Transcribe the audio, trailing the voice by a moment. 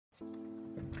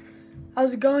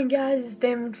How's it going, guys? It's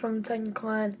Damon from Titan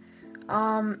Clan.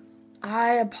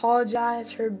 I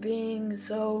apologize for being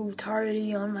so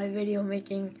tardy on my video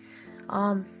making.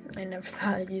 I never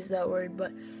thought I'd use that word,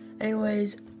 but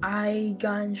anyways, I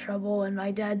got in trouble and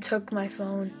my dad took my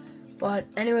phone. But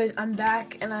anyways, I'm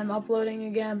back and I'm uploading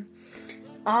again.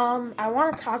 I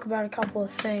want to talk about a couple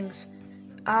of things.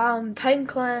 Titan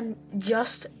Clan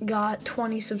just got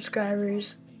 20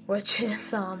 subscribers, which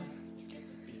is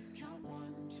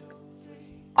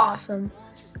awesome.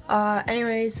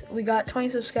 Anyways, we got 20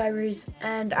 subscribers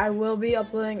and I will be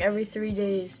uploading every 3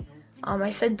 days. I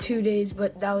said 2 days,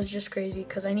 but that was just crazy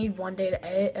because I need 1 day to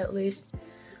edit at least.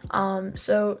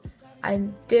 So I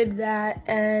did that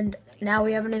and now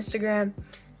we have an Instagram.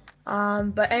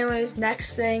 But anyways,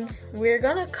 next thing, we're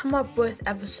gonna come up with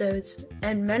episodes,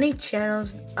 and many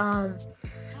channels,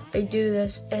 they do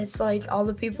this. It's like all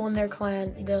the people in their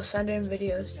clan, they'll send in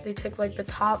videos. They take like the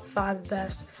top 5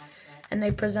 best and they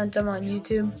present them on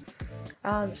YouTube.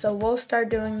 So we'll start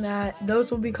doing that. Those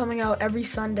will be coming out every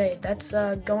Sunday. That's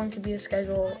going to be a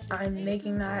schedule. I'm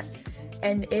making that,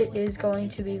 and it is going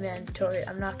to be mandatory.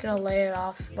 I'm not gonna lay it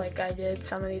off like I did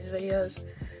some of these videos,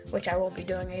 which I won't be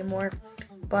doing anymore.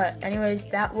 But anyways,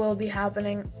 that will be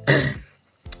happening.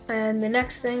 And the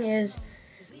next thing is,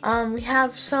 we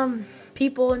have some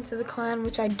people into the clan,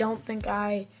 which I don't think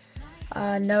I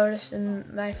noticed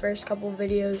in my first couple of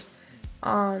videos.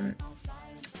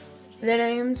 Their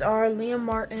names are Liam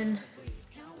Martin.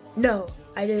 No,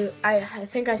 I do. I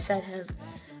think I said him.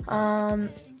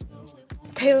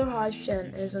 Taylor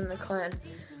Hodgson is in the clan.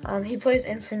 He plays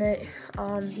Infinite.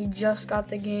 He just got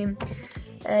the game,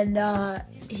 and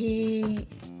he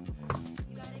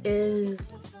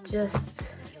is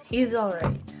he's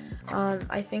alright.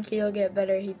 I think he'll get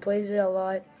better. He plays it a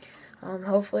lot.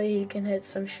 Hopefully he can hit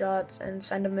some shots and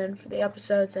send them in for the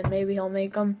episodes, and maybe he'll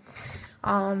make them.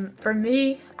 For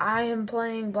me, I am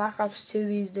playing Black Ops 2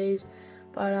 these days,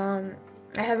 but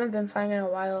I haven't been playing in a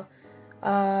while.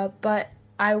 But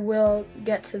I will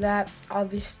get to that. I'll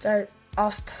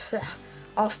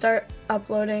start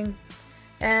uploading,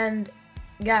 and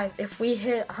guys, if we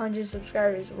hit 100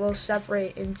 subscribers, we'll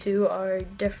separate into our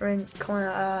different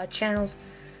channels,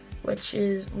 which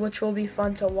will be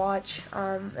fun to watch.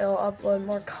 It'll upload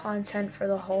more content for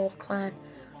the whole clan.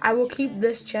 I will keep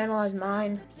this channel as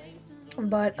mine,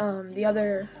 but the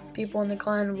other people in the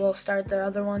clan will start their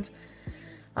other ones.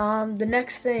 The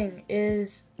next thing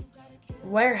is,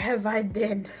 where have I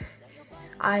been?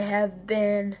 I have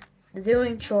been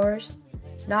doing chores,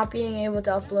 not being able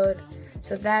to upload.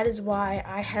 So that is why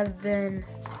I have been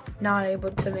not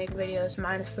able to make videos,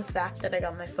 minus the fact that I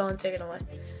got my phone taken away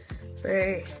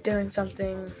for doing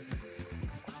something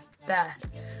bad.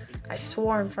 I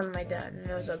swore in front of my dad, and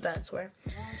it was a bad swear.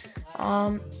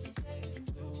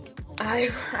 I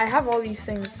have all these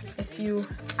things.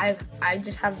 I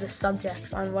just have the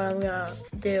subjects on what I'm gonna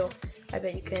do. I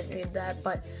bet you can't read that,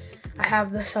 but I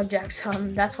have the subjects.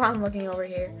 That's why I'm looking over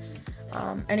here.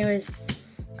 Anyways.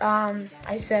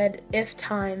 I said if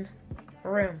time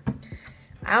room.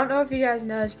 I don't know if you guys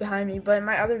noticed behind me, but in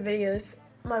my other videos,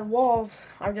 my walls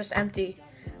are just empty.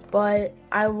 But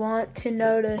I want to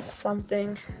notice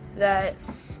something that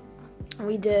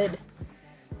we did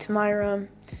to my room.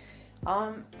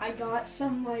 I got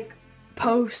some like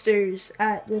posters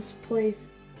at this place.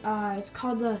 It's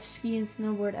called the Ski and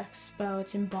Snowboard Expo.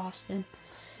 It's in Boston.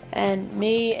 And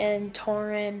me and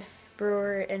Torin,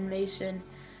 Brewer, and Mason,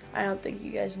 I don't think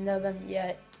you guys know them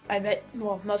yet. I bet,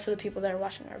 well, most of the people that are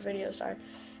watching our videos are.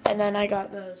 And then I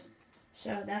got those.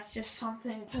 So that's just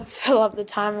something to fill up the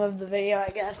time of the video, I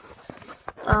guess.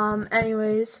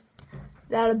 Anyways,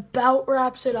 that about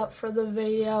wraps it up for the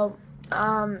video.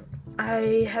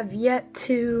 I have yet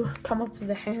to come up with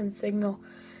a hand signal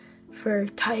for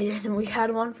Titan. We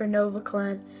had one for Nova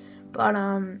Clan. But,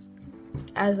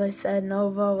 as I said,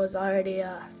 Nova was already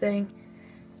a thing.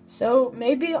 So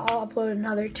maybe I'll upload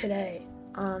another today.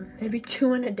 Maybe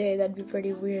 2 in a day. That'd be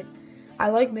pretty weird. I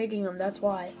like making them, that's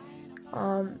why.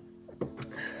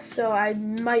 So I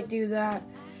might do that.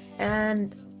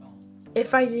 And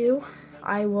if I do,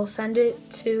 I will send it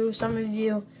to some of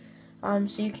you,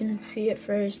 so you can see it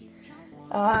first.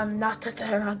 Not that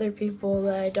there are other people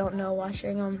that I don't know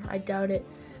watching them. I doubt it.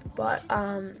 But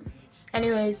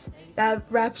anyways, that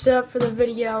wraps it up for the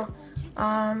video.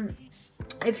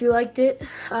 If you liked it,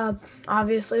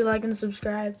 obviously like and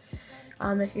subscribe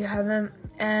if you haven't.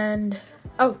 And,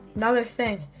 oh, another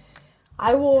thing.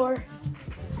 I wore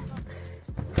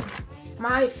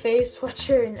my face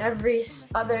sweatshirt in every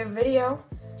other video,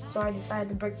 so I decided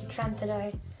to break the trend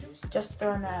today. Just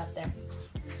throwing that out there.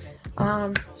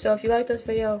 So if you like this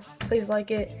video, please like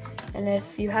it. And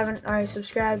if you haven't already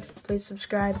subscribed, please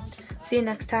subscribe. See you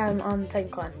next time on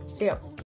Titan Clan. See ya.